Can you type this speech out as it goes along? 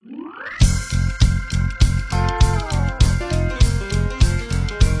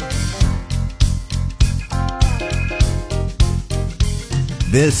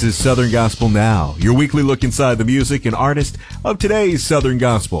This is Southern Gospel Now, your weekly look inside the music and artists of today's Southern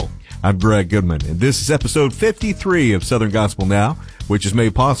Gospel. I'm Greg Goodman, and this is episode 53 of Southern Gospel Now, which is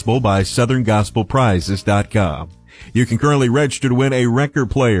made possible by SouthernGospelPrizes.com. You can currently register to win a record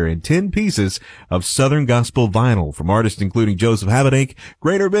player and 10 pieces of Southern Gospel vinyl from artists including Joseph Habedank,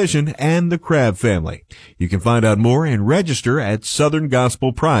 Greater Vision, and the Crabb Family. You can find out more and register at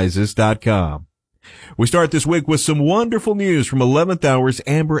SouthernGospelPrizes.com. We start this week with some wonderful news from 11th Hour's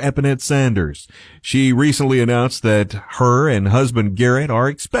Amber Epinette Sanders. She recently announced that her and husband Garrett are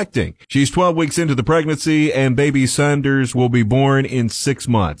expecting. She's 12 weeks into the pregnancy, and baby Sanders will be born in 6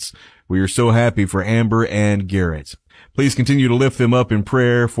 months. We are so happy for Amber and Garrett. Please continue to lift them up in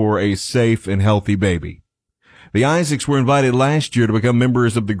prayer for a safe and healthy baby. The Isaacs were invited last year to become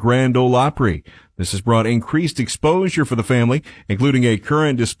members of the Grand Ole Opry. This has brought increased exposure for the family, including a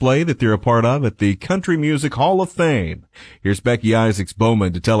current display that they're a part of at the Country Music Hall of Fame. Here's Becky Isaacs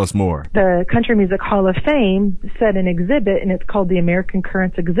Bowman to tell us more. The Country Music Hall of Fame set an exhibit, and it's called the American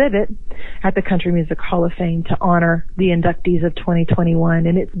Currents Exhibit at the Country Music Hall of Fame to honor the inductees of 2021.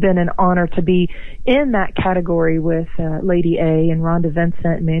 And it's been an honor to be in that category with Lady A and Rhonda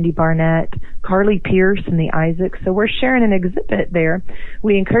Vincent, Mandy Barnett, Carly Pierce, and the Isaacs. So we're sharing an exhibit there.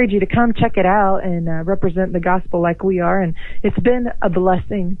 We encourage you to come check it out and represent the gospel like we are. And it's been a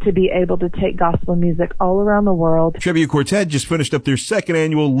blessing to be able to take gospel music all around the world. Tribute Quartet just finished up their second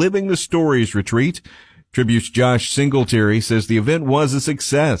annual Living the Stories retreat. Tribute's Josh Singletary says the event was a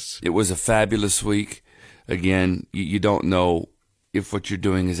success. It was a fabulous week. Again, you don't know if what you're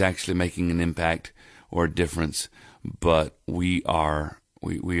doing is actually making an impact or a difference, but we are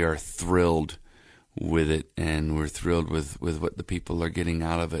thrilled with it, and we're thrilled with what the people are getting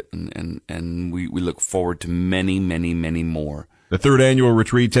out of it, and we look forward to many, many, many more. The third annual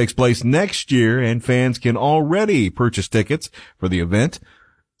retreat takes place next year, and fans can already purchase tickets for the event.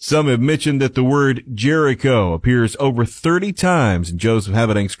 Some have mentioned that the word Jericho appears over 30 times in Joseph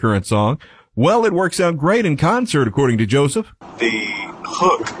Habedank's current song. Well, it works out great in concert, according to Joseph. The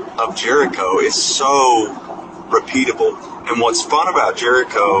hook of Jericho is so repeatable. And what's fun about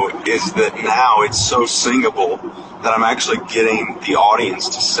Jericho is that now it's so singable that I'm actually getting the audience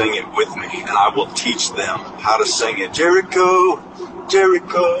to sing it with me, and I will teach them how to sing it. Jericho,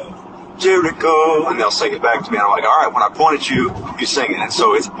 Jericho, Jericho, and they'll sing it back to me. And I'm like, all right, when I point at you, you sing it. And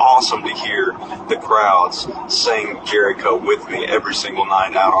so it's awesome to hear the crowds sing Jericho with me every single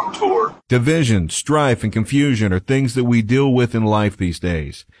night out on tour. Division, strife, and confusion are things that we deal with in life these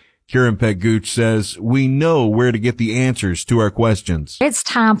days. Karen Peck Gooch says, we know where to get the answers to our questions. It's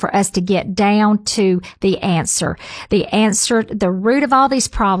time for us to get down to the answer. The answer, the root of all these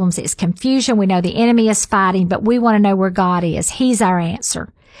problems is confusion. We know the enemy is fighting, but we want to know where God is. He's our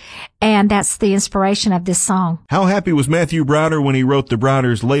answer. And that's the inspiration of this song. How happy was Matthew Browder when he wrote the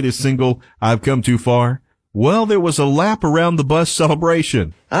Browders' latest single, I've Come Too Far? Well, there was a lap around the bus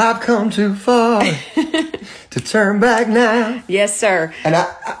celebration. I've come too far to turn back now. Yes, sir. And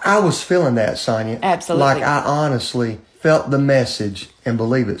I was feeling that, Sonia. Absolutely. Like I honestly felt the message and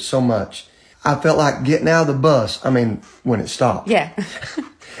believe it so much. I felt like getting out of the bus. I mean, when it stopped. Yeah.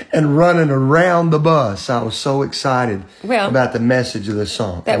 And running around the bus. I was so excited about the message of the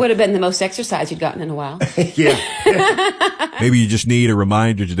song. That would have been the most exercise you'd gotten in a while. Yeah. Maybe you just need a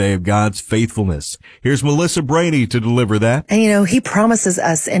reminder today of God's faithfulness. Here's Melissa Brady to deliver that. And he promises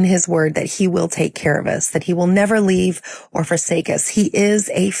us in his word that he will take care of us, that he will never leave or forsake us. He is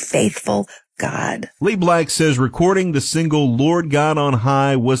a faithful God. Lee Black says recording the single Lord God on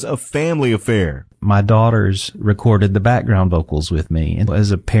High was a family affair. My daughters recorded the background vocals with me. And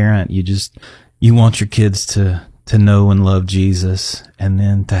as a parent, you want your kids to know and love Jesus, and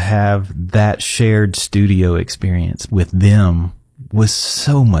then to have that shared studio experience with them was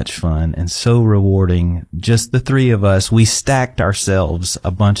so much fun and so rewarding. Just the three of us, we stacked ourselves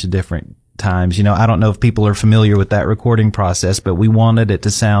a bunch of different times. I don't know if people are familiar with that recording process, but we wanted it to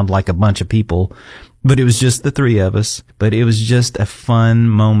sound like a bunch of people, but it was just the three of us. But it was just a fun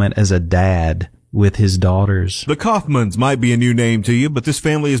moment as a dad with his daughters. The Kaufmans might be a new name to you, but this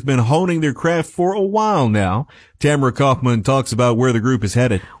family has been honing their craft for a while now. Tamara Kaufman talks about where the group is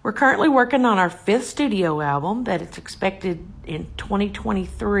headed. We're currently working on our 5th studio album that is expected in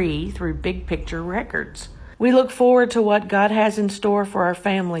 2023 through Big Picture Records. We look forward to what God has in store for our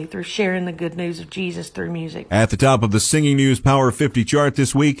family through sharing the good news of Jesus through music. At the top of the Singing News Power 50 chart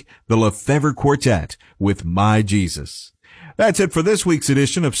this week, the Lefevre Quartet with My Jesus. That's it for this week's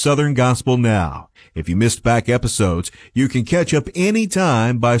edition of Southern Gospel Now. If you missed back episodes, you can catch up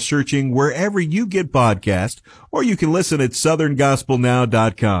anytime by searching wherever you get podcasts, or you can listen at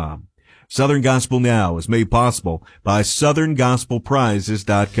southerngospelnow.com. Southern Gospel Now is made possible by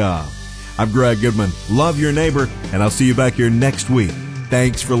SouthernGospelPrizes.com. I'm Greg Goodman. Love your neighbor, and I'll see you back here next week.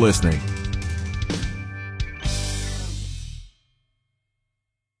 Thanks for listening.